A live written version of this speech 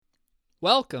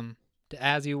Welcome to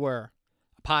As You Were,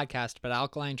 a podcast about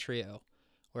Alkaline Trio,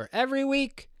 where every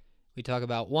week we talk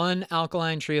about one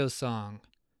Alkaline Trio song.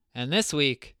 And this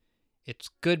week, it's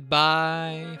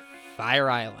Goodbye Fire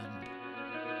Island.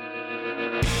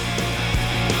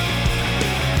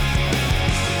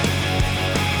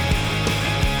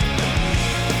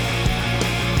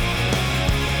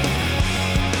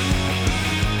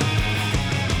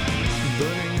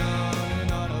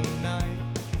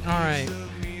 All right,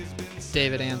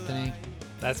 David Anthony.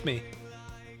 That's me.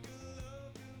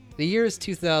 The year is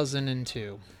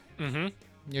 2002. Mm-hmm.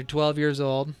 You're 12 years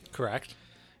old. Correct.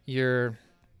 Your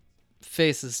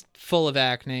face is full of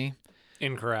acne.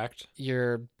 Incorrect.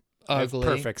 You're I have ugly.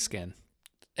 perfect skin.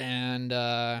 And,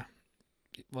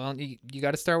 well, you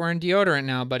got to start wearing deodorant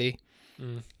now, buddy.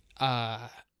 Mm.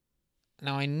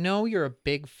 Now, I know you're a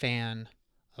big fan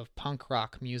of punk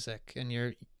rock music, and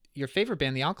your favorite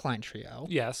band, the Alkaline Trio.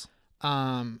 Yes.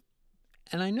 And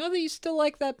I know that you still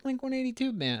like that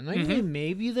Blink-182 band. I Mhm. mean,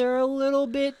 maybe they're a little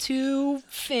bit too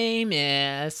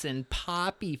famous and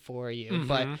poppy for you,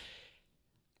 but Mhm.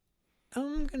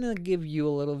 I'm going to give you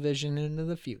a little vision into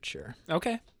the future.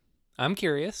 Okay. I'm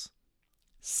curious.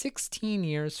 16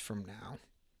 years from now,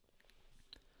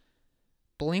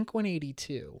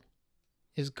 Blink-182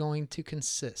 is going to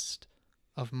consist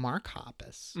of Mark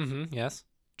Hoppus, Mm-hmm. Yes.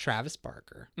 Travis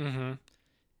Barker, Mm-hmm.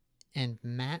 and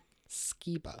Matt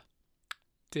Skiba.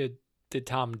 Did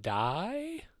Tom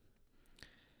die?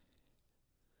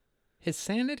 His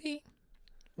sanity,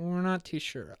 we're not too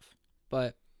sure of,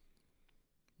 but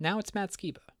now it's Matt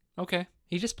Skiba. Okay.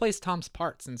 He just plays Tom's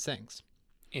parts and sings.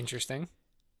 Interesting.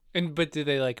 But do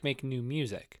they make new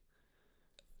music?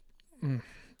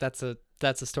 That's a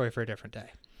story for a different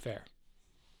day. Fair.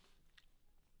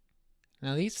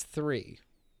 Now these three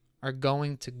are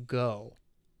going to go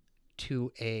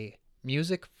to a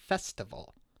music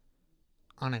festival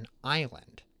on an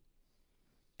island,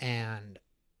 and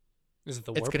Is it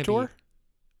the it's Warped gonna Tour?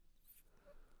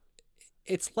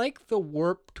 it's like the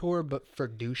Warped Tour but for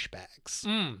douchebags.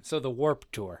 So the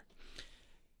Warped Tour.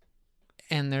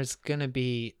 And there's gonna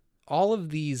be all of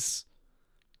these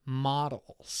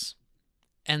models,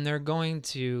 and they're going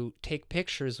to take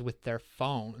pictures with their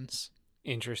phones.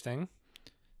 Interesting.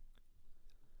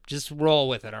 Just roll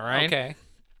with it, all right? Okay.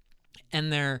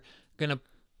 And they're gonna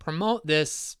promote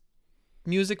this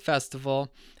music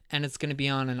festival, and it's gonna be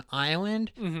on an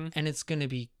island, Mm-hmm. and it's gonna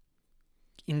be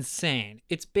insane.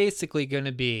 It's basically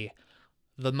gonna be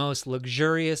the most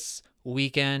luxurious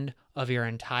weekend of your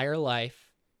entire life.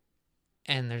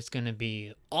 And there's going to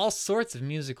be all sorts of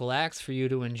musical acts for you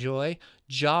to enjoy.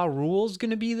 Ja Rule's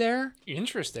going to be there.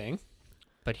 Interesting.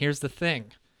 But here's the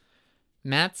thing.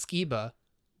 Matt Skiba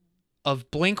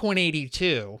of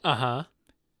Blink-182 Uh-huh.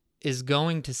 is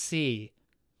going to see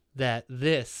that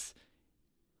this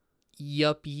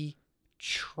yuppie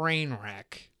train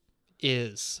wreck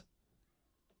is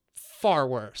far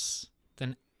worse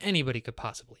than anybody could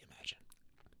possibly imagine.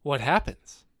 What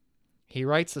happens? He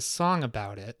writes a song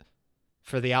about it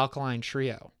for the Alkaline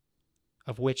Trio,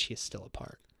 of which he is still a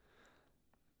part.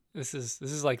 This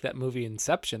is like that movie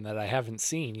Inception that I haven't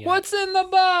seen yet. What's in the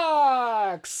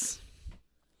box?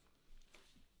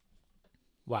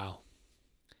 Wow.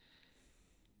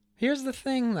 Here's the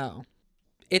thing, though.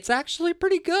 It's actually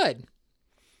pretty good.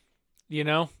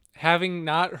 Having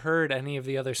not heard any of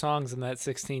the other songs in that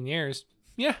 16 years,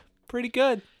 yeah, pretty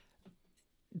good.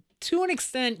 To an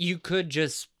extent, you could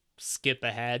just skip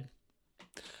ahead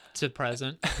to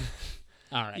present.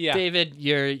 All right. Yeah. David,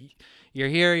 you're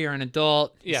here. You're an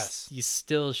adult. Yes. You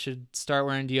still should start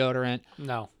wearing deodorant.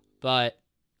 No. But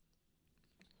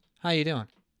how you doing?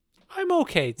 I'm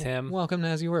okay, Tim. Welcome to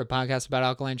As You Were, a podcast about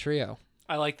Alkaline Trio.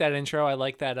 I like that intro. I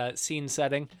like that scene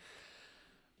setting.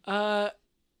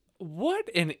 What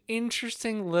an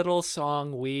interesting little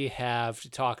song we have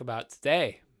to talk about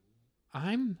today.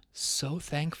 I'm so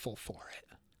thankful for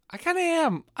it. I kind of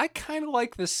am. I kind of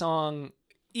like this song,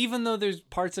 even though there's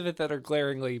parts of it that are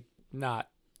glaringly not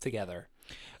together.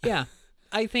 Yeah.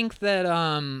 I think that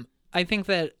on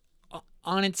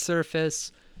its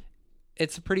surface,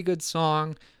 it's a pretty good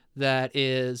song that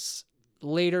is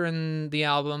later in the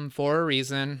album for a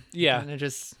reason. Yeah. And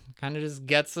it kind of just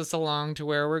gets us along to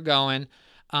where we're going.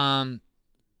 And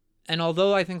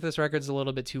although I think this record's a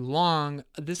little bit too long,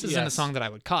 this isn't a Yes. song that I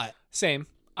would cut. Same.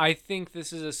 I think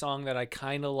this is a song that I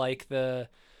kind of like the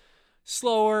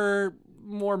slower,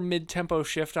 more mid-tempo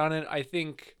shift on it. I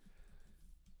think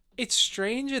it's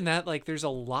strange in that there's a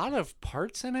lot of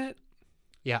parts in it.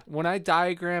 Yeah. When I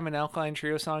diagram an Alkaline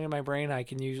Trio song in my brain, I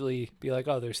can usually be like,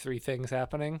 oh, there's three things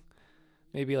happening.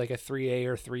 Maybe like a 3A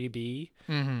or 3B.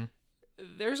 Mm-hmm.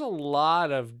 there's a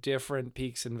lot of different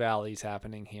peaks and valleys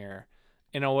happening here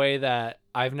in a way that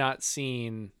I've not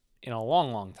seen in a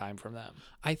long, long time from them.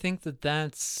 I think that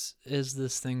is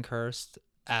this thing cursed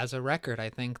as a record. I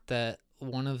think that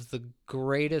one of the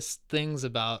greatest things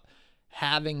about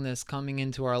having this coming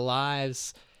into our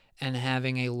lives and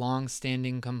having a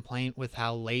long-standing complaint with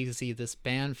how lazy this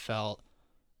band felt,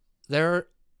 there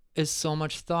is so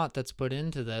much thought that's put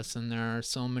into this, and there are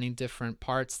so many different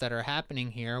parts that are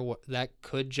happening here that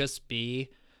could just be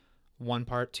 1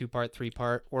 part, 2 part, 3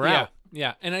 part. We're out.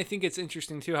 Yeah, and I think it's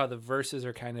interesting too how the verses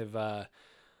are kind of a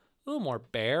little more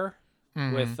bare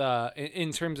with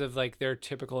in terms of like their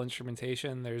typical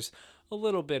instrumentation. There's a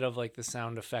little bit of like the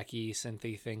sound effect-y,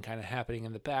 synthy thing kind of happening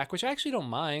in the back, which I actually don't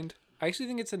mind. I actually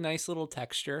think it's a nice little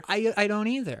texture. I don't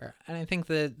either, and I think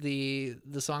that the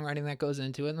songwriting that goes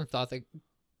into it and the thought that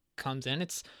comes in,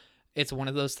 it's one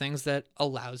of those things that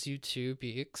allows you to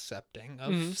be accepting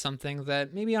of something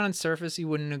that maybe on surface you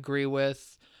wouldn't agree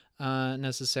with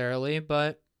necessarily,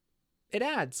 but it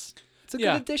adds. It's a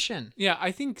good addition. Yeah,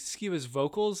 I think Skiba's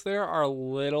vocals there are a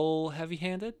little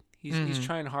heavy-handed. He's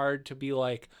trying hard to be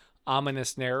like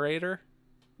ominous narrator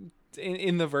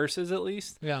in the verses, at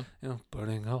least. Yeah.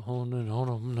 Burning a hole in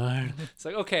autumn night. It's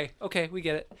like, okay, we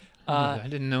get it. I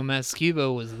didn't know Matt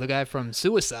Skiba was the guy from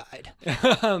Suicide.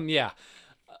 Yeah,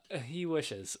 he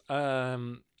wishes.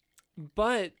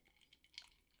 But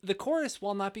the chorus,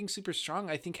 while not being super strong,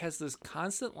 I think has this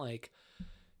constant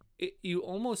you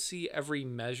almost see every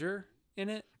measure in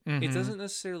it. It doesn't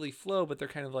necessarily flow, but they're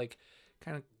kind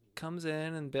of comes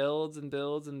in and builds and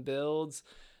builds and builds,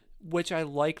 which I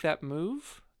like that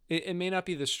move. It may not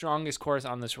be the strongest chorus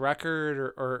on this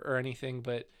record or anything,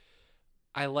 but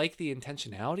I like the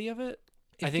intentionality of it.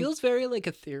 It feels very like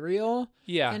ethereal.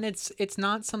 Yeah. And it's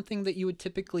not something that you would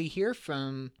typically hear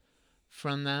from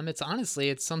them. It's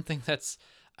something that's,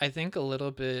 I think, a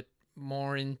little bit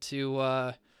more into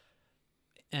an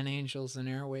Angels and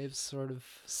Airwaves sort of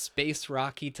space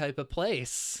rocky type of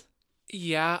place.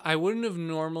 Yeah, I wouldn't have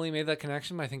normally made that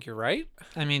connection, but I think you're right.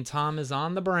 I mean, Tom is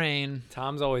on the brain.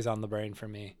 Tom's always on the brain for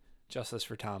me. Justice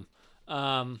for Tom.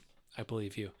 I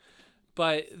believe you.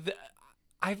 But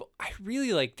I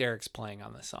really like Derek's playing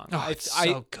on this song. Oh, it's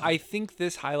so good. I think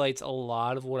this highlights a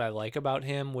lot of what I like about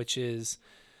him, which is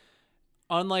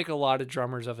unlike a lot of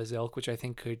drummers of his ilk, which I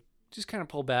think could just kind of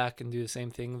pull back and do the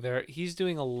same thing there. He's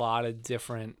doing a lot of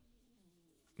different,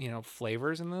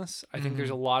 flavors in this. I think there's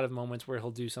a lot of moments where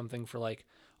he'll do something for like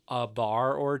a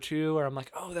bar or two, where I'm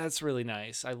like, oh, that's really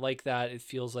nice. I like that. It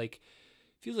feels like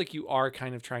you are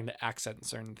kind of trying to accent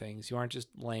certain things. You aren't just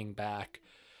laying back,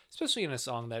 especially in a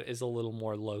song that is a little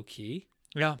more low key.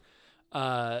 Yeah.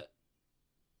 I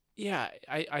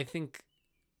think,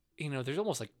 there's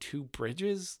almost like 2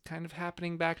 bridges kind of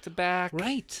happening back to back.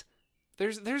 Right.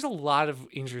 There's a lot of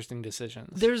interesting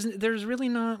decisions. There's really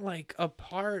not like a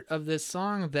part of this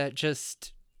song that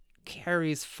just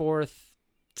carries forth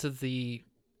to the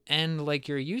end like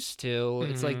you're used to.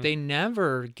 It's like they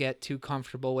never get too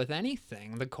comfortable with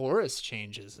anything. The chorus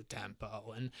changes the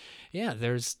tempo, and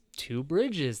there's 2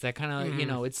 bridges that kind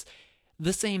of it's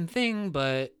the same thing,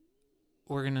 but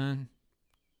we're gonna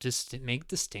just make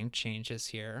distinct changes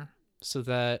here so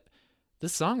that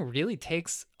this song really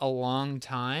takes a long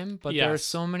time, but there are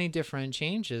so many different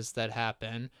changes that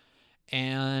happen,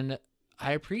 and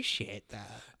I appreciate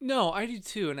that. No, I do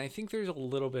too, and I think there's a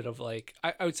little bit of like,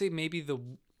 I would say maybe the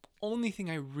only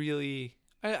thing I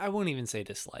won't even say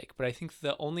dislike, but I think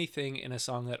the only thing in a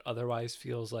song that otherwise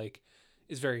feels like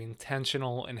is very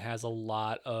intentional and has a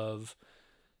lot of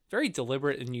very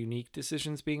deliberate and unique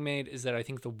decisions being made is that I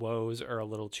think the woes are a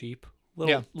little cheap.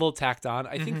 Little tacked on.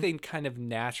 I think they kind of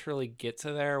naturally get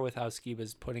to there with how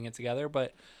Skiba's putting it together,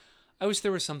 but I wish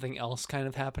there was something else kind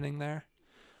of happening there.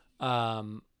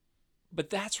 But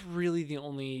that's really the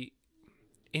only,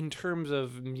 in terms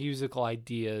of musical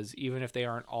ideas, even if they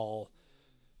aren't all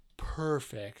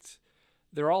perfect,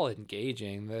 they're all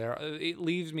engaging. It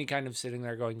leaves me kind of sitting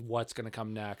there going, what's going to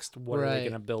come next? What are they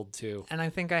going to build to? And I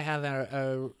think I have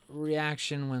a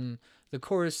reaction when the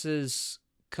choruses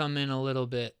come in a little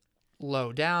bit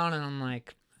low down and I'm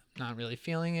like, not really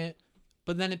feeling it,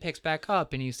 but then it picks back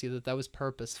up and you see that was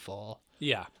purposeful.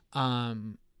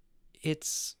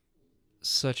 It's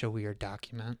such a weird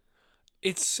document.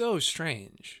 It's so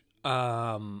strange.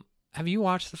 Have you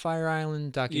watched the Fire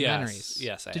Island documentaries?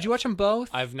 Yes, I Did have. you watch them both?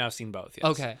 I've now seen both, yes.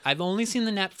 Okay, I've only seen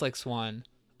the Netflix one.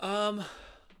 I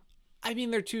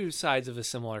mean, they're 2 sides of a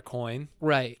similar coin.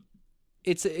 Right.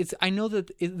 it's I know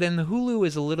that then the Hulu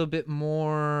is a little bit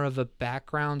more of a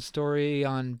background story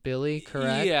on Billy,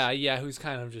 correct? Yeah, who's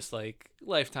kind of just like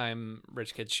lifetime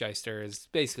rich kid shyster is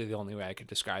basically the only way I could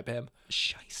describe him.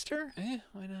 Shyster?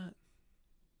 Why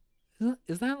not?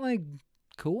 Is that like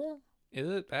cool? Is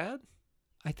it bad?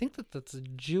 I think that's a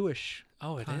Jewish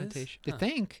It connotation. is? I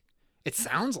think. It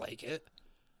sounds like it.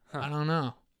 Huh. I don't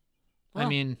know. I Well,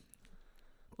 mean,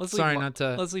 Let's sorry leave not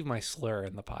to. Let's leave my slur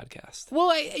in the podcast. Well,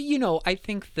 I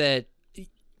think that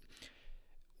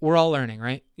we're all learning,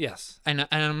 right? Yes. And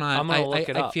I'm not. I'm gonna look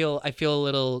it I up. feel a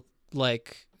little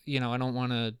like I don't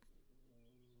want to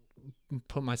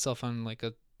put myself on like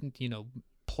a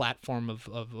platform of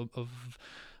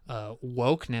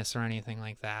wokeness or anything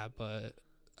like that, but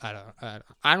I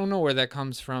don't know where that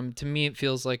comes from. To me, it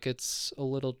feels like it's a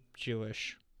little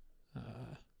Jewish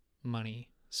money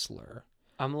slur.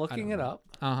 I'm looking it up.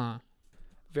 Uh-huh.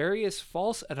 Various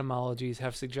false etymologies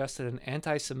have suggested an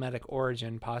anti-Semitic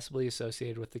origin possibly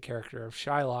associated with the character of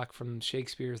Shylock from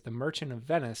Shakespeare's The Merchant of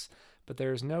Venice, but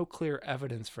there is no clear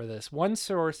evidence for this. One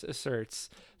source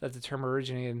asserts that the term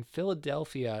originated in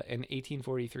Philadelphia in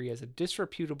 1843 as a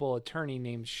disreputable attorney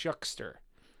named Shuckster.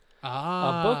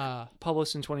 A book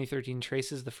published in 2013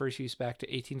 traces the first use back to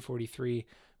 1843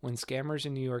 when scammers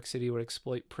in New York City would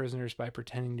exploit prisoners by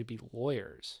pretending to be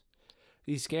lawyers.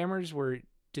 These scammers were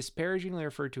disparagingly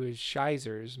referred to as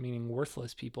shizers, meaning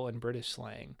worthless people in British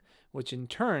slang, which in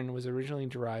turn was originally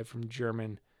derived from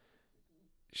German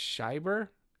Scheiber,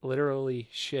 literally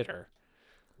shitter.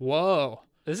 Whoa.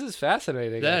 This is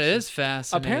fascinating. That actually. is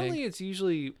fascinating. Apparently, it's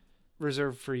usually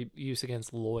reserved for use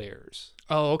against lawyers.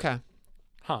 Oh, okay.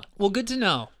 Huh. Well, good to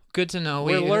know. Good to know.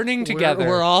 We're learning together.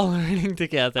 We're all learning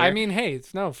together. I mean, hey,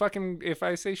 it's no fucking. If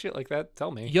I say shit like that,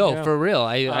 tell me. Yo, for real.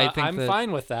 I think I'm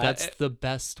fine with that. That's the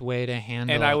best way to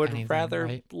handle. And I would anything, rather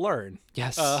right? learn.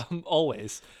 Yes.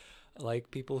 Always.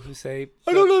 Like people who say,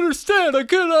 I don't understand.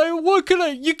 What can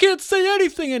I? You can't say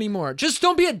anything anymore. Just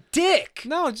don't be a dick.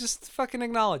 No, just fucking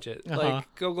acknowledge it. Uh-huh.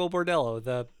 Like Go Bordello,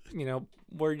 the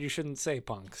word you shouldn't say,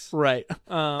 punks. Right.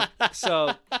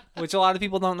 So, which a lot of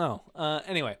people don't know.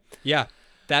 Anyway. Yeah.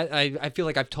 That I feel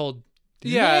like I've told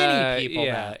many people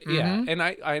that. Yeah. Mhm. And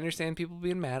I understand people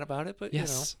being mad about it, but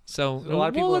Yes. So a lot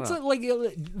of people it's don't. like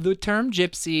the term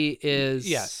gypsy is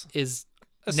is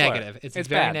A slur. negative. It's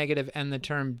very bad. negative, and the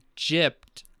term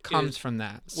gypped comes from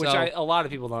that. Which So, a lot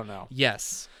of people don't know.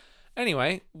 yes.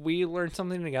 Anyway, we learned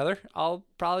something together. I'll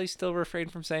probably still refrain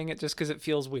from saying it just because it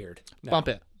feels weird. No. Bump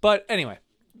it. But anyway,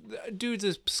 dude's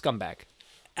a scumbag.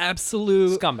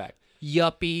 Absolute Scumbag.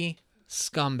 yuppie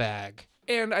scumbag.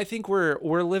 And I think we're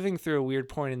living through a weird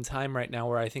point in time right now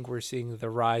where I think we're seeing the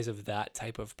rise of that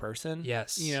type of person.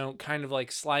 Yes. Kind of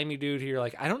like slimy dude who you're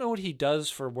like, I don't know what he does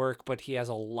for work, but he has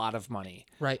a lot of money.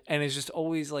 Right. And is just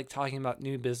always like talking about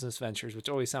new business ventures, which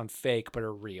always sound fake but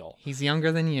are real. He's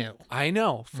younger than you. I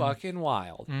know. Fucking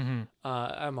wild. Mm-hmm.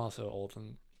 I'm also old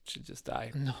and should just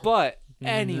die. No. But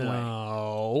anyway.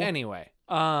 No. Anyway.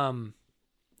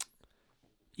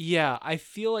 Yeah, I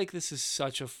feel like this is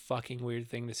such a fucking weird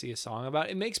thing to see a song about.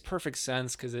 It makes perfect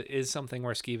sense because it is something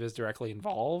where Skiba is directly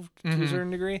involved to a certain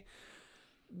degree,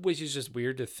 which is just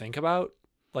weird to think about.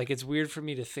 Like, it's weird for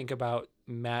me to think about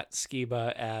Matt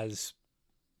Skiba as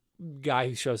guy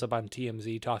who shows up on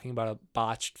TMZ talking about a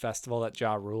botched festival that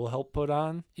Ja Rule helped put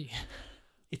on.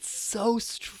 It's so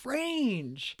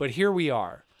strange. But here we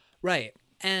are. Right.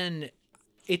 And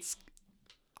it's,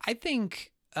 I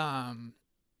think,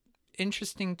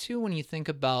 interesting too when you think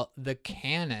about the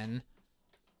canon.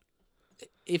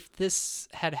 If this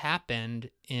had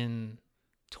happened in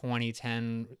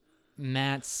 2010,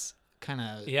 Matt's kind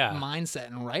of mindset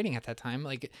and writing at that time,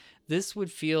 like this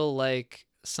would feel like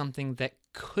something that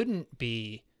couldn't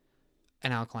be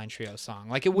an Alkaline Trio song.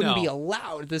 Like it wouldn't be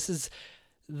allowed. This is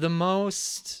the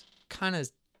most kind of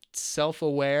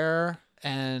self-aware,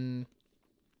 and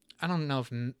I don't know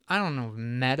if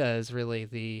meta is really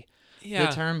the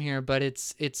term here, but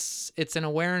it's an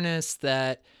awareness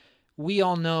that we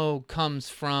all know comes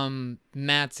from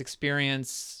Matt's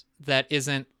experience that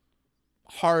isn't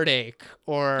heartache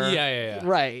or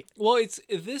right. Well,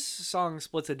 this song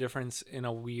splits a difference in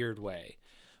a weird way.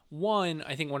 One,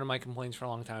 I think one of my complaints for a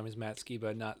long time is Matt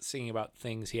Skiba not singing about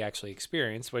things he actually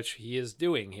experienced, which he is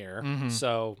doing here.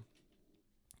 So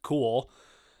cool.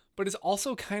 But it's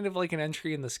also kind of like an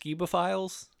entry in the Skiba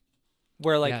files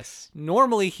where like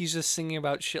normally he's just singing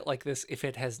about shit like this if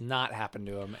it has not happened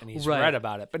to him and he's read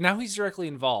about it. But now he's directly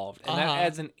involved, and that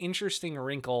adds an interesting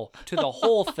wrinkle to the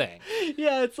whole thing.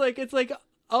 Yeah, it's like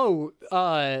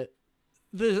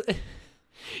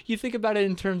you think about it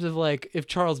in terms of like if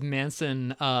Charles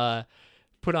Manson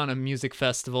put on a music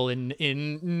festival in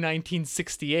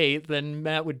 1968, then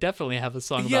Matt would definitely have a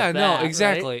song Yeah, about that. no,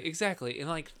 exactly, right? exactly. And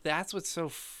like that's what's so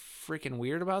freaking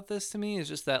weird about this to me is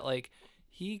just that like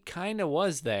he kind of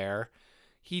was there.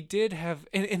 He did have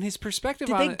and his perspective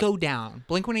Did on they it. go down?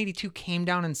 Blink-182 came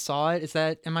down and saw it.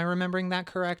 Am I remembering that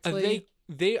correctly?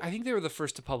 They I think they were the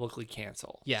first to publicly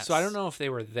cancel. Yes. So I don't know if they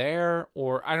were there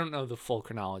or I don't know the full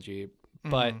chronology,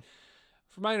 but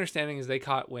from my understanding is they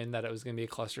caught wind that it was going to be a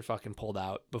clusterfuck and pulled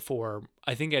out before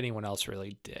I think anyone else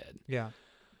really did. Yeah.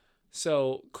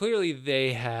 So clearly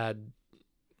they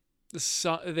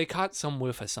caught some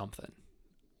whiff of something.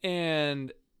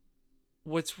 And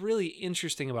what's really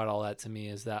interesting about all that to me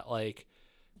is that like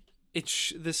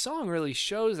the song really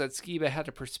shows that Skiba had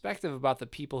a perspective about the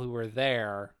people who were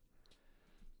there,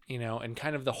 you know, and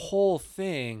kind of the whole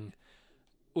thing,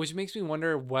 which makes me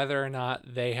wonder whether or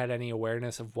not they had any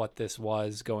awareness of what this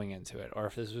was going into it, or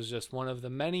if this was just one of the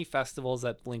many festivals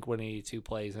that Blink-182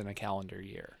 plays in a calendar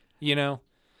year, you know?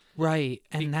 Right.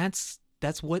 And that's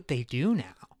what they do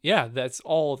now. Yeah, that's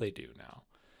all they do now.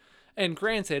 And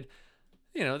granted,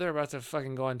 you know, they're about to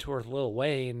fucking go on tour with Lil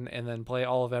Wayne and then play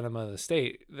all of Enema of the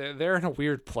State. They're in a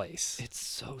weird place. It's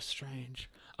so strange.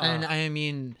 And I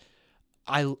mean,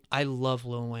 I love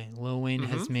Lil Wayne. Lil Wayne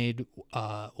has made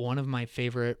one of my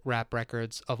favorite rap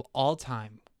records of all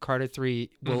time. Carter 3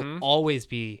 will always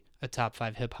be a top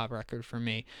 5 hip hop record for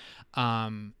me.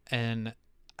 And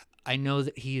I know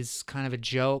that he's kind of a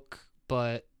joke,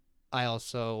 but I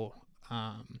also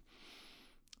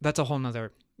that's a whole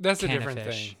nother That's a can of different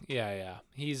fish. thing. Yeah.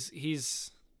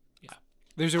 He's yeah.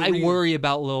 There's a I worry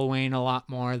about Lil Wayne a lot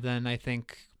more than I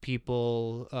think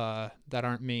people that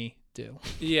aren't me do.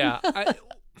 Yeah.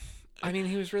 I mean,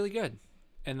 he was really good,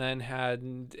 and then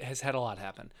has had a lot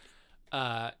happen,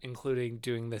 including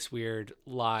doing this weird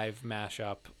live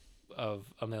mashup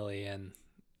of a million.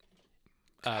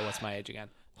 What's my age again?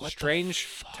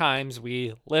 Strange times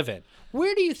we live in.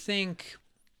 Where do you think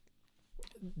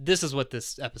this is what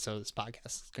this episode of this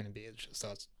podcast is going to be? It's just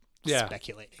us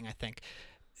speculating, I think.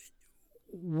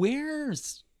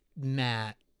 Where's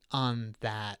Matt on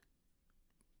that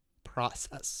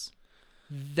process?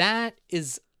 That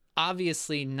is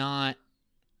obviously not,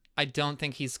 I don't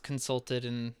think he's consulted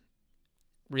in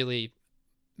really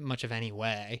much of any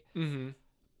way. Mm-hmm.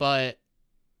 But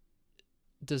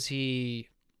does he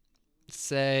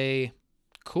say,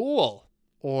 cool?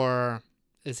 Or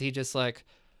is he just like,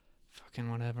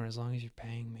 fucking whatever, as long as you're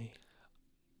paying me?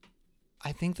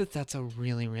 I think that's a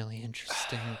really, really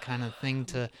interesting kind of thing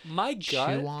to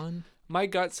chew on. My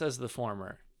gut says the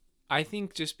former. I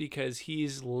think just because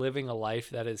he's living a life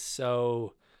that is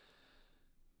so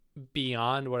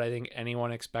beyond what I think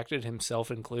anyone expected, himself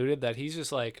included, that he's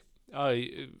just like, oh,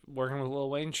 working with Lil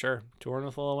Wayne? Sure. Touring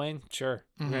with Lil Wayne? Sure.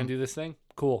 We're going to do this thing?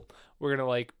 Cool. We're going to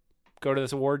like go to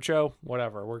this award show?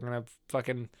 Whatever. We're going to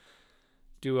fucking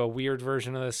do a weird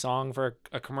version of this song for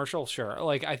a commercial? Sure.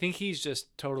 Like, I think he's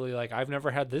just totally like, I've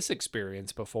never had this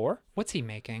experience before. What's he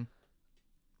making?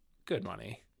 Good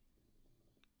money.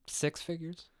 6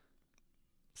 figures?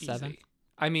 7? Easy.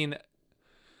 I mean,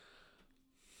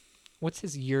 what's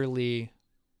his yearly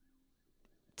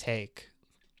take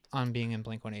on being in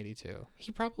Blink-182?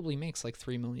 He probably makes like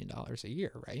 $3 million a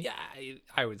year, right? yeah,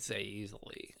 I would say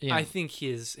easily. Yeah. I think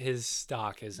his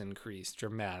stock has increased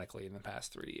dramatically in the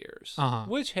past 3 years. Uh-huh.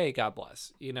 Which, hey, God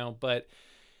bless, you know. But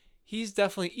he's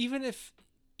definitely, even if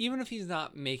he's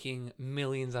not making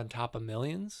millions on top of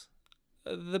millions,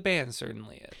 the band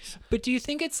certainly is. But do you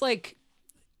think it's like,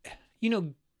 you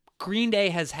know, Green Day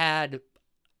has had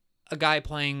a guy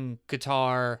playing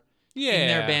guitar in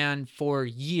their band for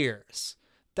years.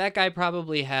 That guy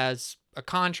probably has a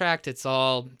contract. It's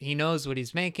all, he knows what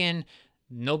he's making.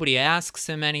 Nobody asks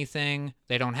him anything.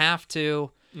 They don't have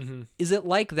to. Mm-hmm. Is it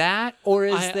like that? Or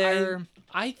is there...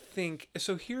 I think,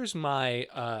 so here's my,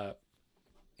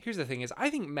 here's the thing is,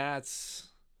 I think Matt's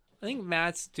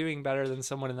doing better than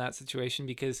someone in that situation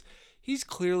because he's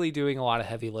clearly doing a lot of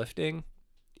heavy lifting.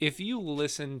 If you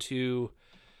listen to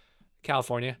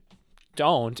California,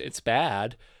 it's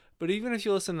bad. But even if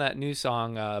you listen to that new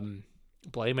song,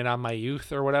 Blame It On My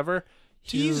Youth or whatever,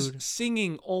 he's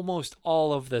singing almost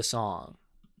all of the song.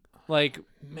 Like,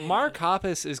 Mark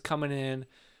Hoppus is coming in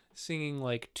singing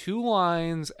like 2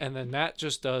 lines and then Matt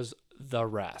just does the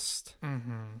rest.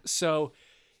 Mm-hmm. So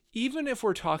even if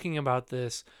we're talking about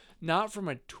this not from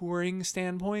a touring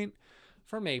standpoint,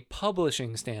 from a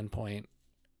publishing standpoint,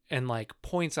 and like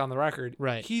points on the record,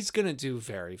 right, he's gonna do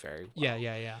very, very well.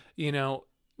 Yeah. You know,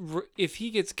 if he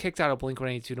gets kicked out of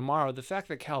Blink-182 tomorrow, the fact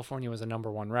that California was a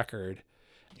 #1 record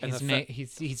And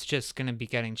He's just gonna be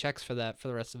getting checks for that for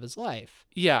the rest of his life.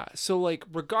 Yeah, so like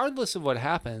regardless of what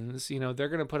happens, they're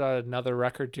going to put out another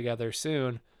record together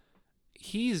soon.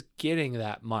 He's getting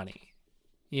that money.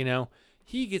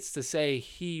 He gets to say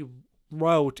he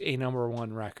wrote a number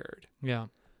one record. Yeah.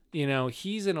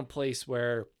 He's in a place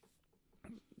where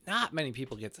not many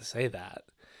people get to say that.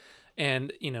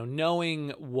 And,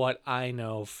 knowing what I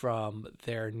know from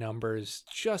their numbers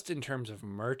just in terms of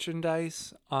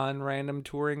merchandise on random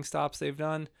touring stops they've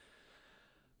done,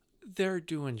 they're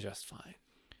doing just fine.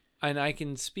 And I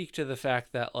can speak to the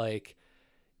fact that like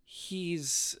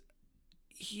he's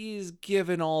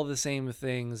given all the same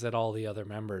things that all the other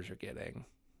members are getting.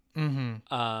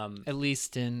 Mm-hmm. At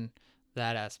least in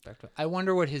that aspect. I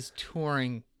wonder what his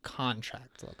touring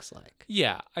contract looks like.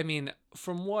 Yeah, I mean,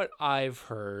 from what I've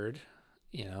heard,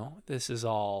 this is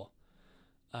all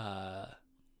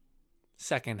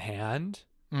secondhand.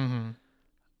 Mm-hmm.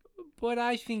 But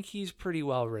I think he's pretty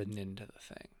well written into the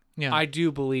thing. Yeah. I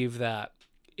do believe that.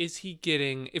 Is he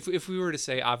getting, if we were to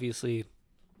say, obviously,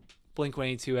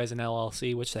 Blink-182 as an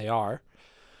LLC, which they are,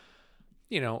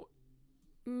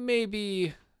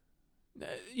 maybe,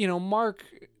 Mark,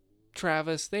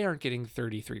 Travis, they aren't getting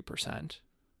 33%,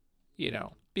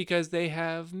 because they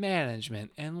have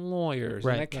management and lawyers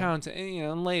and accounts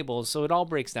and labels. So it all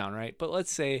breaks down, right? But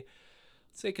let's say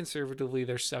conservatively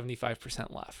there's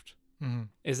 75% left. Mm-hmm.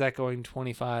 Is that going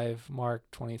 25 Mark,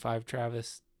 25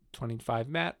 Travis, 25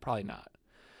 Matt? Probably not.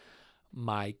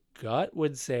 My gut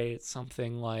would say it's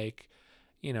something like,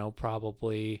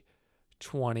 probably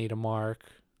 20 to Mark,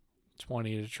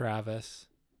 20 to Travis,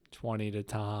 20 to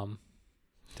Tom,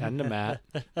 10 to Matt.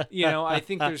 I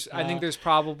think there's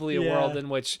probably a world in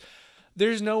which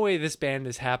there's no way this band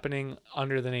is happening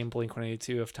under the name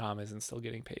Blink-182 if Tom isn't still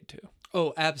getting paid too.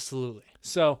 Oh, absolutely.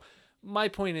 So my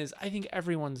point is, I think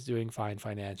everyone's doing fine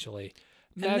financially.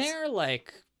 And they're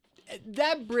like,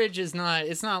 that bridge is not,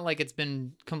 it's not like it's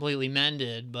been completely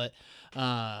mended, but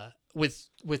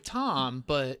with Tom,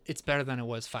 but it's better than it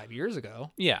was 5 years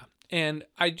ago. Yeah. And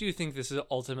I do think this is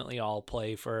ultimately all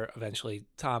play for eventually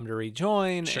Tom to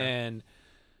rejoin and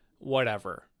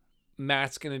whatever.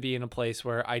 Matt's going to be in a place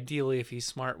where ideally, if he's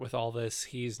smart with all this,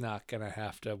 he's not going to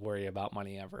have to worry about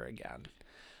money ever again.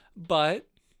 But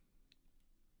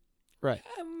right.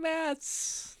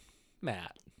 Matt's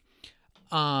Matt.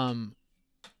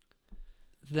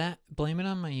 That Blame It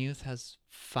On My Youth has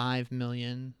 5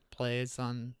 million plays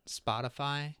on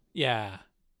Spotify. Yeah.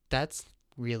 That's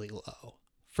really low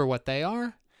for what they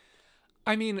are.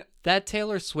 I mean, that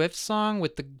Taylor Swift song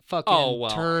with the fucking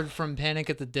turd from Panic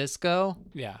at the Disco.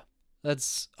 Yeah.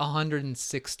 That's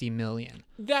 160 million.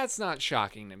 That's not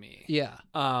shocking to me. Yeah.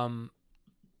 5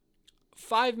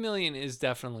 million is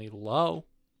definitely low.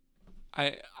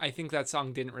 I think that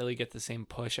song didn't really get the same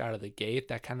push out of the gate.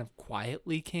 That kind of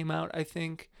quietly came out, I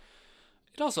think.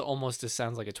 It also almost just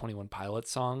sounds like a 21 Pilots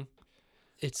song.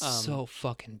 It's so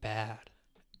fucking bad.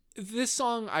 This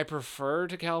song I prefer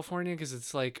to California because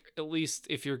it's like, at least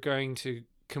if you're going to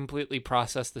completely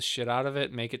process the shit out of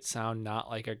it, make it sound not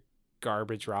like a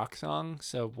garbage rock song,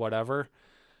 so whatever.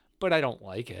 But I don't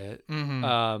like it.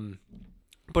 Mm-hmm.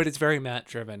 But it's very Matt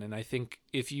driven, and I think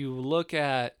if you look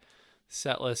at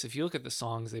setlist, if you look at the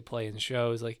songs they play in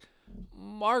shows, like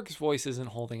Mark's voice isn't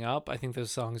holding up. I think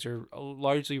those songs are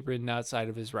largely written outside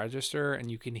of his register, and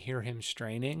you can hear him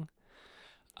straining.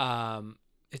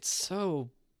 It's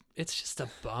just a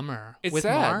bummer. It's with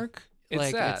sad. Mark.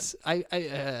 It's like sad.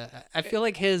 I feel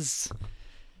like his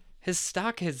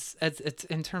stock is, it's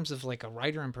in terms of like a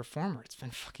writer and performer, it's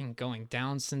been fucking going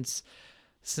down since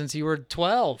you were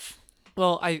 12.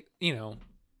 Well,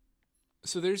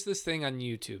 so there's this thing on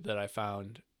YouTube that I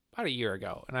found about a year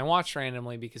ago, and I watched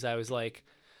randomly because I was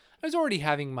already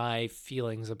having my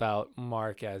feelings about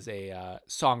Mark as a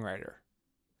songwriter.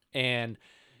 And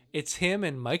it's him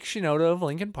and Mike Shinoda of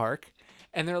Linkin Park,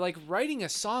 and they're like writing a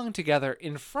song together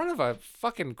in front of a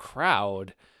fucking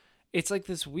crowd. It's like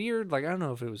this weird, like, I don't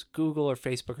know if it was Google or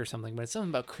Facebook or something, but it's something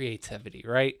about creativity,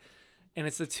 right? And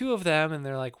it's the two of them, and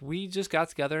they're like, we just got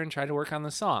together and tried to work on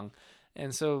the song.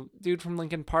 And so dude from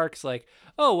Linkin Park's like,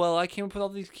 oh, well, I came up with all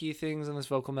these key things and this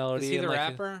vocal melody. Is he and the like,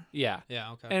 rapper? Yeah.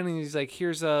 Yeah, okay. And he's like,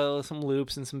 here's some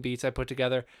loops and some beats I put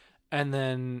together. And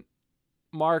then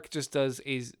Mark just does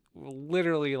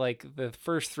literally like the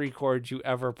first 3 chords you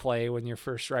ever play when you're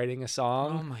first writing a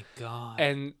song. Oh my God.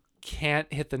 And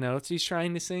can't hit the notes he's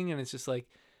trying to sing. And it's just like,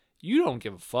 you don't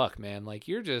give a fuck, man. Like,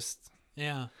 you're just...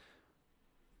 Yeah.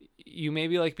 You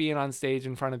maybe like being on stage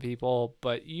in front of people,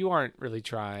 but you aren't really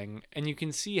trying. And you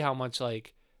can see how much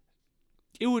like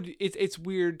it's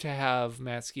weird to have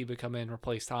Matt Skiba come in,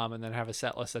 replace Tom, and then have a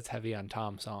set list that's heavy on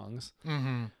Tom songs.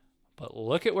 Mm-hmm. But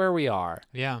look at where we are.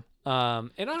 Yeah.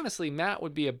 And honestly, Matt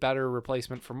would be a better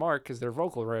replacement for Mark because their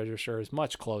vocal register is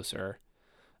much closer.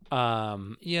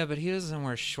 Yeah, but he doesn't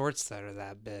wear shorts that are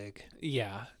that big.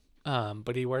 Yeah.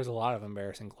 But he wears a lot of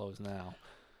embarrassing clothes now.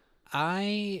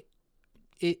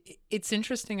 It's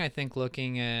interesting, I think,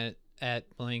 looking at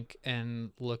Blink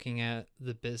and looking at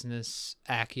the business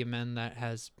acumen that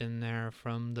has been there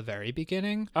from the very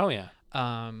beginning. Oh yeah.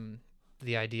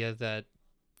 The idea that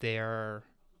they're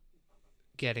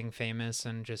getting famous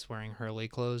and just wearing Hurley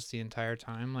clothes the entire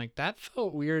time, like that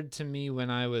felt weird to me when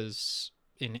I was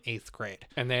in 8th grade.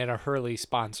 And they had a Hurley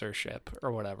sponsorship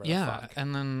or whatever. Yeah,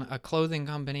 and then a clothing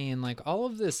company and like all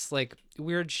of this like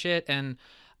weird shit. And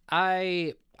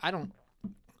I've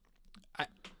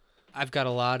got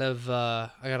a lot of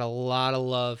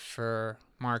love for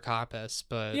Mark Hoppus,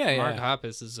 but Mark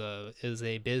Hoppus is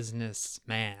a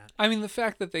businessman. I mean, the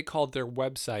fact that they called their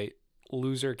website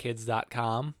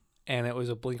loserkids.com and it was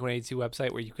a Blink-182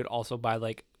 website where you could also buy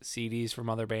like CDs from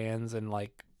other bands and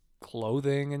like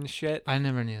clothing and shit. I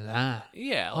never knew that.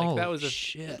 Yeah, like that was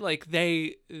shit. Like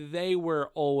they were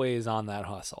always on that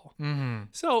hustle. Mm-hmm.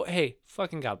 So hey,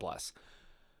 fucking God bless.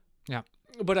 Yeah.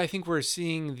 But I think we're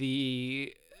seeing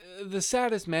the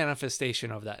saddest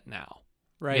manifestation of that now,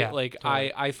 right? Yeah, like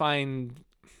totally. I find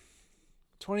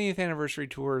 20th anniversary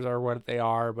tours are what they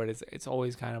are, but it's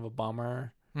always kind of a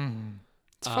bummer. Mm-hmm.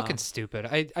 It's fucking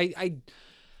stupid.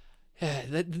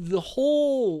 The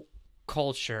whole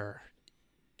culture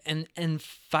and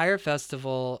Fire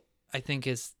Festival, I think,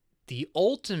 is the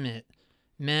ultimate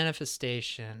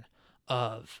manifestation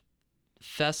of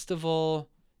festival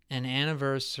and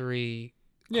anniversary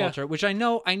culture, which I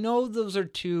know those are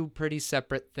two pretty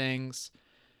separate things,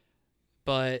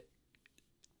 but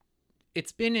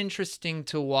it's been interesting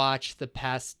to watch the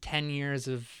past 10 years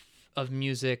of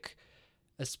music,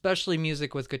 especially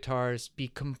music with guitars, be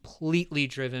completely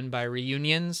driven by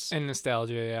reunions and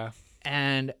nostalgia. Yeah.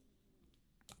 And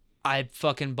I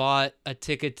fucking bought a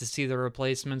ticket to see the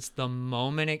Replacements the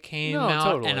moment it came out,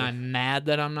 totally. And I'm mad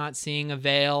that I'm not seeing a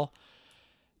Veil.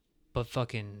 But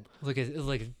fucking look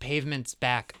at Pavement's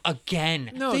back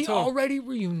again. No, they already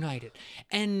reunited,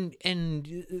 and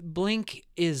Blink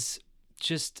is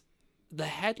just the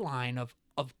headline of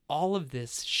all of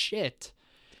this shit.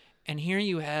 And here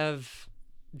you have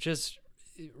just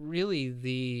really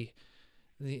the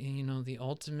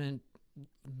ultimate.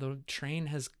 The train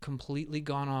has completely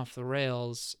gone off the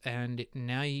rails, and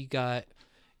now you got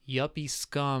yuppie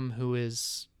scum who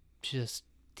is just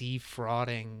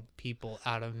defrauding people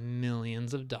out of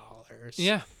millions of dollars.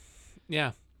 Yeah.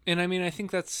 And I mean, I think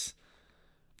that's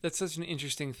such an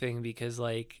interesting thing because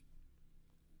like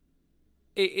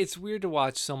it's weird to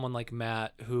watch someone like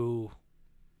Matt who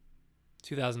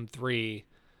 2003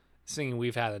 singing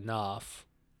We've Had Enough.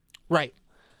 Right.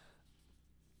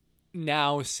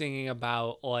 Now singing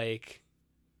about like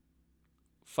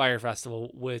Fire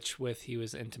Festival, which with he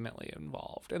was intimately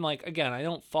involved. And like, again, I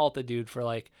don't fault the dude for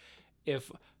like,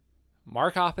 if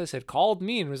Mark Hoppus had called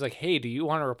me and was like, hey, do you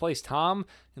want to replace Tom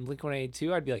in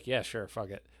Blink-182? I'd be like, yeah, sure,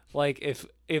 fuck it. Like if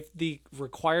the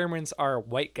requirements are a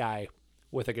white guy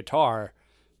with a guitar,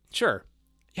 sure.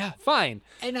 Yeah, fine.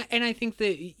 And I think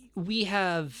that we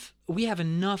have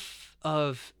enough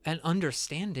of an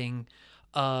understanding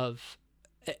of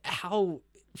how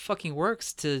fucking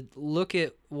works to look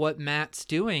at what Matt's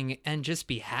doing and just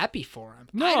be happy for him.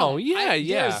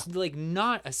 There's like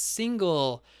not a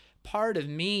single part of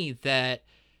me that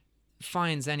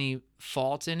finds any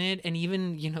fault in it, and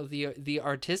even the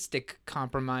artistic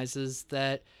compromises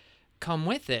that come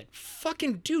with it.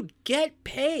 Fucking dude, get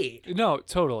paid. No,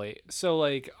 totally. So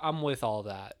like I'm with all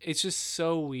that. It's just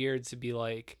so weird to be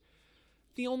like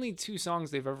the only two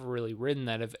songs they've ever really written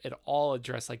that have at all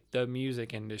addressed like the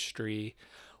music industry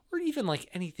or even like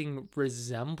anything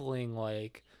resembling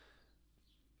like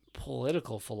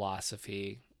political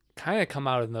philosophy kind of come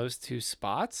out in those two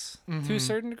spots to a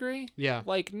certain degree. Yeah.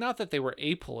 Like, not that they were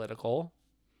apolitical.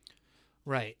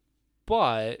 Right.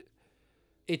 But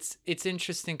it's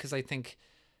interesting because I think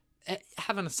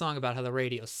having a song about how the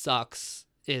radio sucks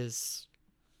it's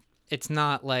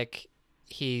not like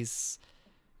he's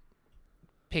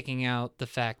picking out the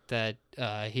fact that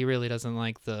he really doesn't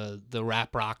like the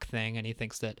rap rock thing, and he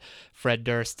thinks that Fred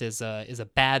Durst is a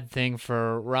bad thing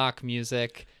for rock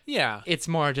music. Yeah, it's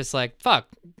more just like fuck.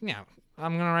 Yeah,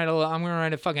 I'm gonna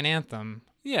write a fucking anthem.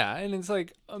 Yeah, and it's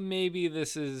like maybe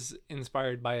this is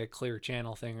inspired by a Clear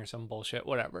Channel thing or some bullshit,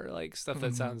 whatever. Like stuff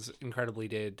that sounds incredibly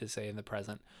dated to say in the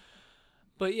present.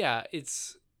 But yeah,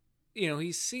 it's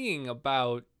he's singing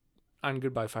about on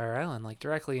Goodbye Fire Island, like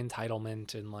directly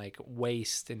entitlement and like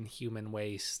waste and human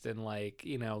waste and like,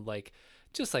 like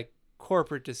just like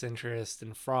corporate disinterest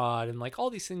and fraud and like all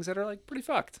these things that are like pretty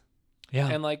fucked Yeah.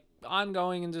 and like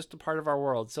ongoing and just a part of our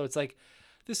world. So it's like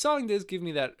this song does give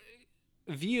me that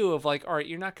view of like, all right,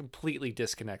 you're not completely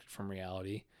disconnected from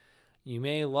reality. You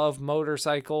may love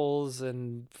motorcycles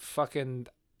and fucking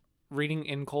reading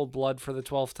In Cold Blood for the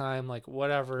 12th time, like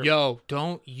whatever. Yo,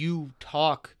 don't you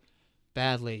talk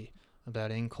badly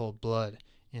about In Cold Blood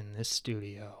in this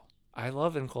studio. I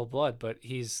love In Cold Blood, but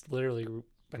he's literally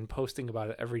been posting about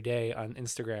it every day on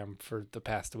Instagram for the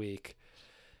past week.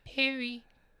 Perry.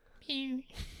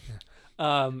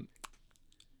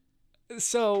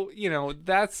 So,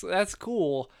 that's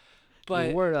cool.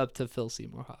 But word up to Phil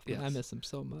Seymour Hoffman. Yes. I miss him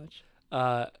so much.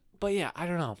 but yeah, I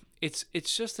don't know. It's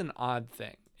just an odd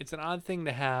thing. It's an odd thing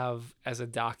to have as a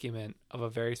document of a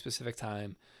very specific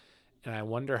time. And I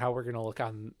wonder how we're gonna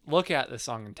look at this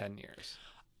song in 10 years.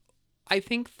 I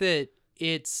think that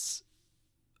it's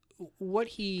what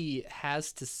he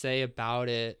has to say about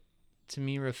it to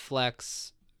me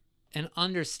reflects an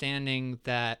understanding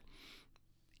that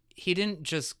he didn't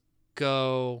just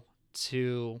go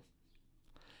to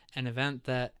an event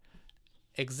that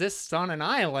exists on an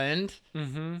island,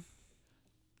 Mm-hmm.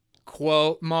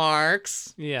 quote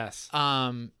marks. Yes.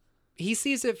 He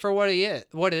sees it for what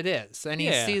it is, and he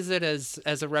Yeah. sees it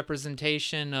as a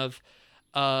representation of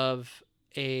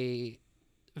a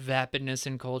vapidness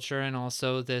in culture, and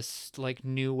also this like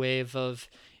new wave of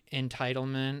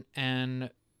entitlement and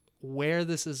where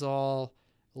this is all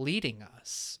leading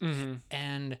us. Mm-hmm.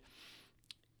 And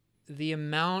the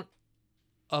amount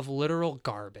of literal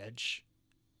garbage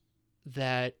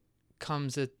that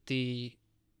comes at the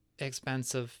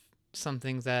expense of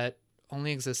something that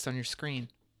only exists on your screen,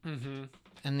 Mm-hmm.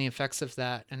 and the effects of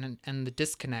that, and the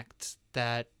disconnect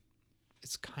that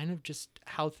it's kind of just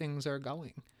how things are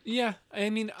going. Yeah, I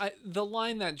mean, the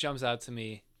line that jumps out to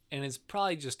me, and it's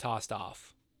probably just tossed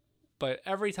off, but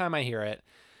every time I hear it,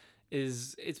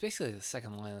 it's basically the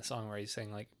second line of the song where he's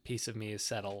saying like, "Piece of me is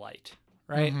set alight,"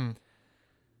 right? Mhm.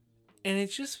 And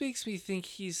it just makes me think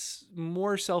he's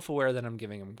more self-aware than I'm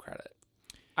giving him credit.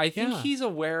 I think Yeah. he's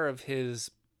aware of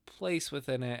his place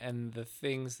within it and the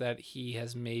things that he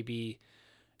has maybe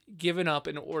given up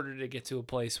in order to get to a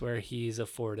place where he's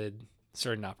afforded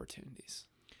certain opportunities,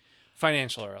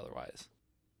 financial or otherwise.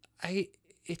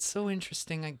 It's so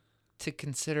interesting to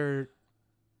consider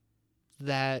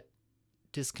that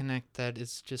disconnect that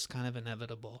is just kind of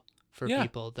inevitable for Yeah.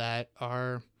 people that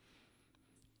are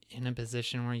in a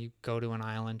position where you go to an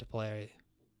island to play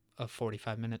a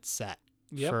 45-minute set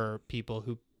Yep. for people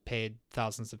who paid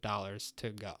thousands of dollars to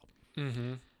go.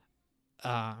 Mm-hmm.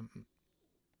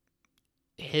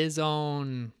 His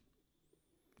own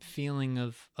feeling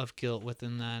of guilt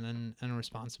within that, and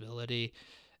responsibility,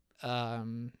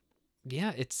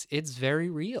 yeah, it's very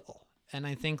real, and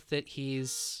I think that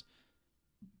he's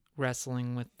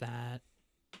wrestling with that,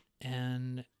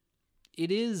 and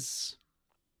it is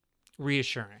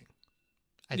reassuring,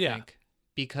 I Yeah. think,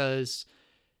 because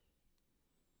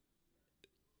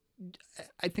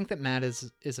I think that Matt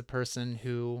is a person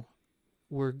who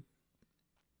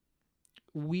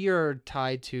we are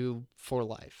tied to for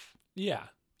life, Yeah.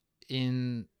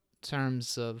 in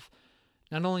terms of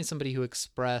not only somebody who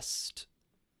expressed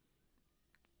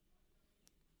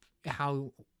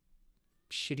how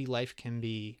shitty life can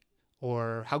be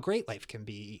or how great life can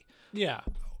be, Yeah.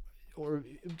 or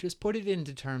just put it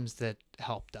into terms that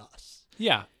helped us.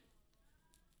 Yeah.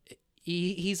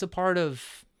 He's a part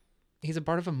of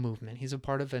a movement. He's a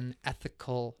part of an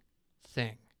ethical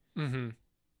thing. Mm-hmm.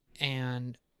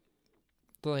 And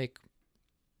like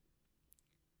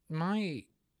my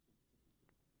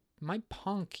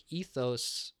punk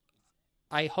ethos,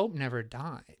 I hope never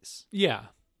dies. Yeah.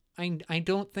 I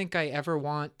don't think I ever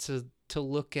want to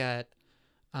look at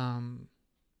my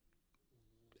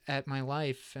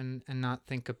life and not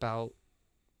think about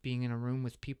being in a room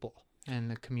with people and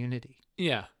the community.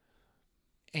 Yeah.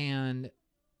 And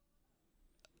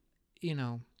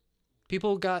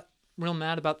people got real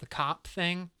mad about the cop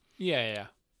thing, Yeah. Yeah.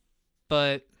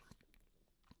 but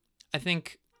I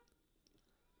think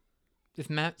if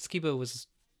Matt Skiba was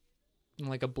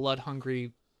like a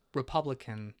blood-hungry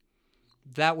Republican,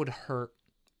 that would hurt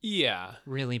Yeah.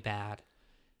 really bad.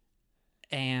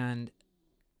 And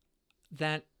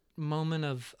that moment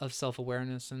of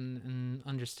self-awareness and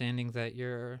understanding that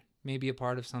you're maybe a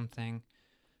part of something,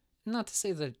 not to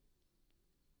say that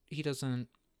he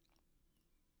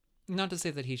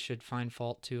should find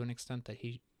fault to an extent that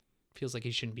he feels like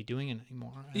he shouldn't be doing it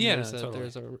anymore. And Yeah, there's totally.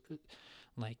 it's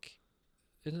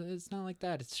not like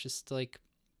that. It's just like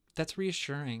that's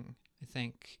reassuring, I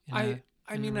think. In I a,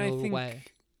 I in mean, a I real think way.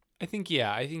 I think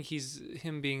yeah, I think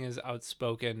him being as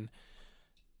outspoken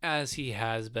as he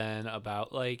has been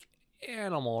about like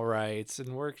animal rights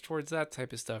and work towards that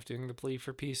type of stuff, doing the Plea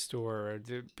for Peace tour,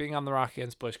 being on the Rock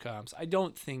Against Bush comps. I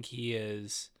don't think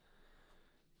he's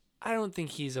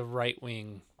a right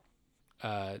wing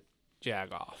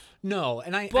jagoff, No,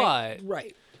 and but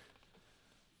right.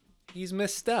 he's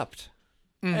misstepped,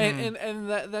 Mhm. and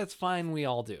that's fine. We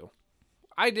all do.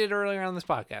 I did earlier on this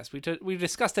podcast. We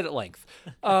discussed it at length.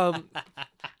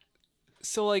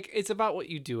 So like it's about what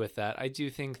you do with that. I do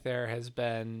think there has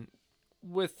been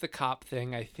with the cop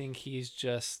thing, I think he's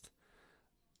just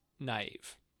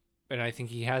naive. And I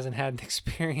think he hasn't had an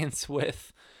experience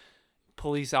with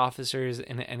police officers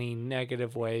in any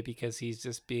negative way because he's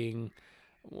just being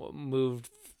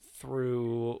moved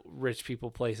through rich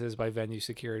people places by venue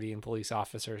security and police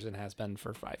officers and has been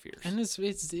for 5 years. And his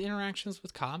interactions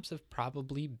with cops have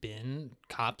probably been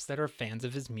cops that are fans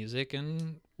of his music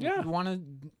and Yeah. want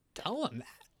to tell him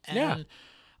that. Yeah.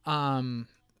 And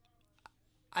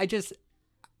I just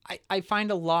I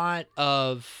find a lot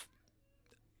of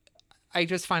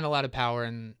power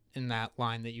in that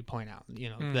line that you point out,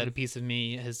 that a piece of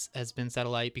me has been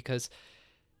satellite, because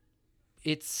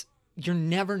it's you're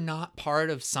never not part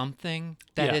of something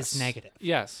that is negative.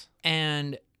 Yes.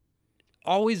 And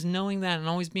always knowing that and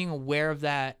always being aware of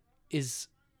that is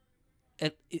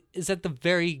at the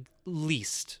very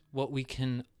least what we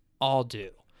can all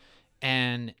do.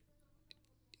 And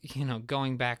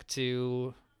going back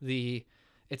to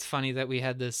it's funny that we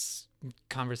had this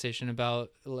conversation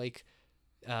about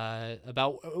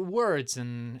about words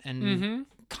and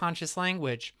conscious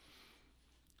language.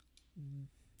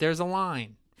 There's a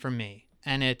line for me,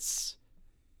 and it's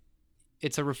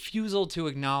a refusal to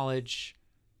acknowledge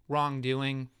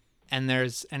wrongdoing, and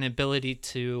there's an ability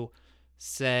to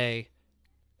say,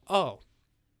 oh,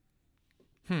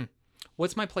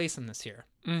 what's my place in this here?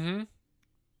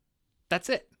 That's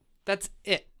it.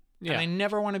 Yeah. And I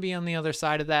never want to be on the other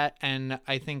side of that. And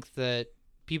I think that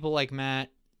people like Matt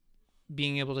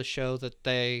being able to show that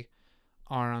they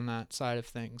are on that side of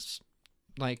things,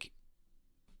 like,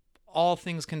 all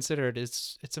things considered,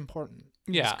 it's important.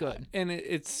 Yeah. It's good. And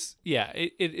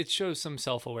it shows some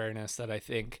self-awareness that I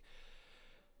think,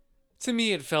 to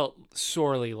me, it felt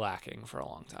sorely lacking for a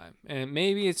long time. And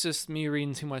maybe it's just me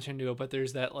reading too much into it, but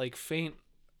there's that like faint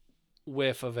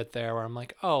whiff of it there where I'm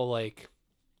like, oh, like,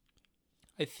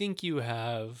 I think you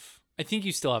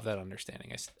still have that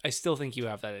understanding. I still think you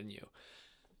have that in you.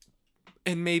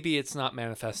 And maybe it's not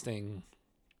manifesting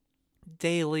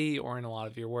daily or in a lot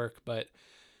of your work, but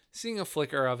seeing a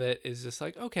flicker of it is just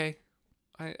like, okay,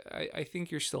 I think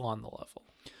you're still on the level.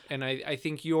 And I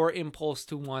think your impulse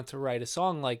to want to write a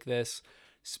song like this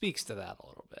speaks to that a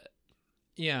little bit.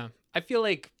 Yeah. I feel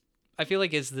like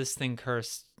Is This Thing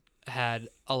Cursed had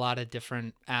a lot of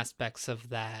different aspects of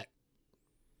that.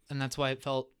 And that's why it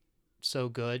felt so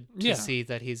good to see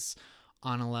that he's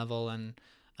on a level and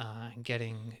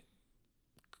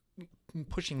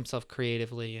pushing himself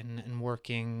creatively and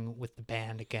working with the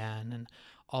band again. And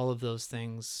all of those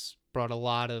things brought a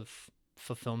lot of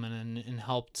fulfillment and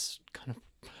helped kind of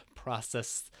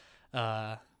process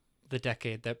the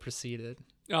decade that preceded.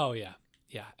 Oh, yeah.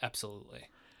 Yeah, absolutely.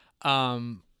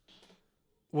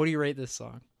 What do you rate this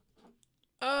song?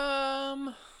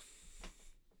 I'm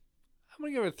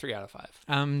going to give it a 3 out of 5.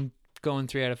 I'm going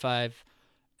 3 out of 5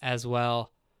 as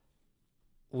well.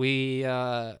 We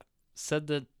said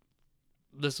that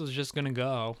this was just going to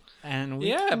go. And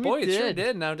we it sure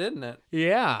did now, didn't it?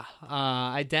 Yeah.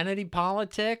 Identity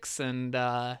politics and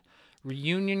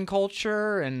reunion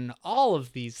culture and all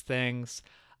of these things.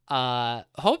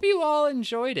 Hope you all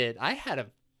enjoyed it. I had a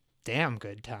damn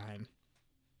good time.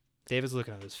 David's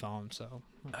looking at his phone, so.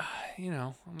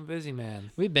 I'm a busy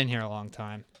man. We've been here a long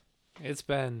time. It's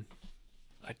been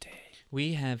a day.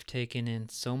 We have taken in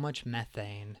so much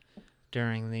methane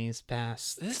during these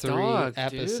past 3 dog,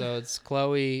 episodes. Dude.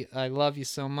 Chloe, I love you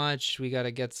so much. We got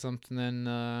to get something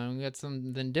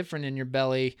different in your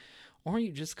belly, or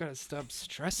you just got to stop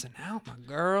stressing out, my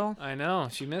girl. I know.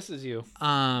 She misses you.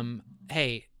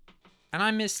 Hey, and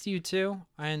I missed you too.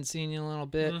 I hadn't seen you in a little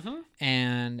bit,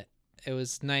 and it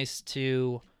was nice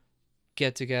to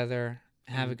get together,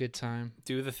 have a good time,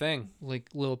 do the thing. Like,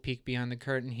 little peek behind the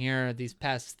curtain here. These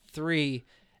past 3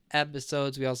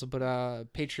 episodes, we also put a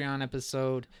Patreon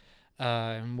episode,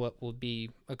 and what will be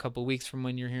a couple weeks from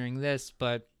when you're hearing this,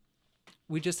 but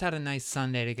we just had a nice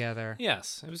Sunday together.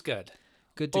 Yes, it was good.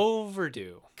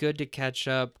 Overdue. Good to catch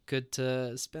up. Good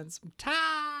to spend some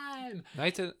time.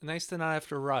 Nice to not have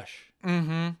to rush.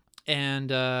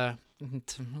 And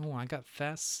Oh, I got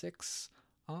Fast 6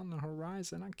 on the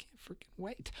horizon. I can't freaking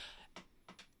wait.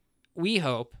 We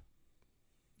hope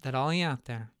that all you out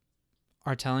there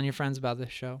are telling your friends about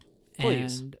this show.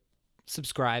 Please. And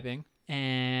subscribing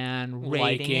and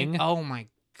rating. Liking. Oh, my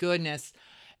goodness.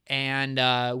 And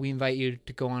we invite you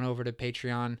to go on over to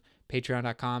Patreon,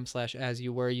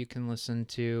 patreon.com/asyouwere. You can listen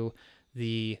to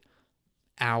the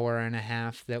hour and a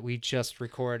half that we just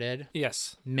recorded.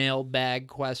 Yes. Mailbag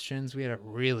questions. We had a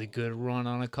really good run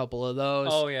on a couple of those.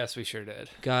 Oh, yes, we sure did.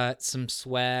 Got some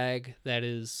swag that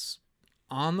is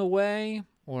on the way,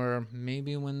 or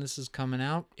maybe when this is coming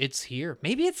out, it's here.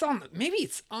 Maybe it's on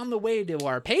the way to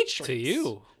our patrons. To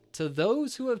you. To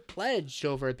those who have pledged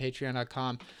over at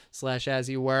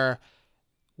patreon.com/asyouwere.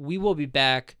 We will be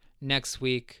back next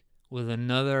week with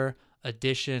another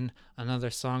edition,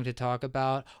 another song to talk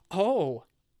about. Oh,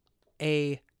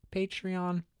 a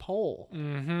Patreon poll.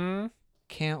 Mm-hmm.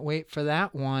 Can't wait for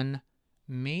that one.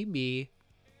 Maybe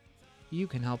you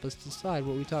can help us decide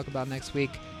what we talk about next week.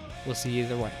 We'll see you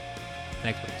either way.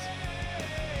 Thanks, folks.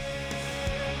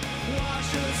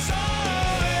 Wash the sun.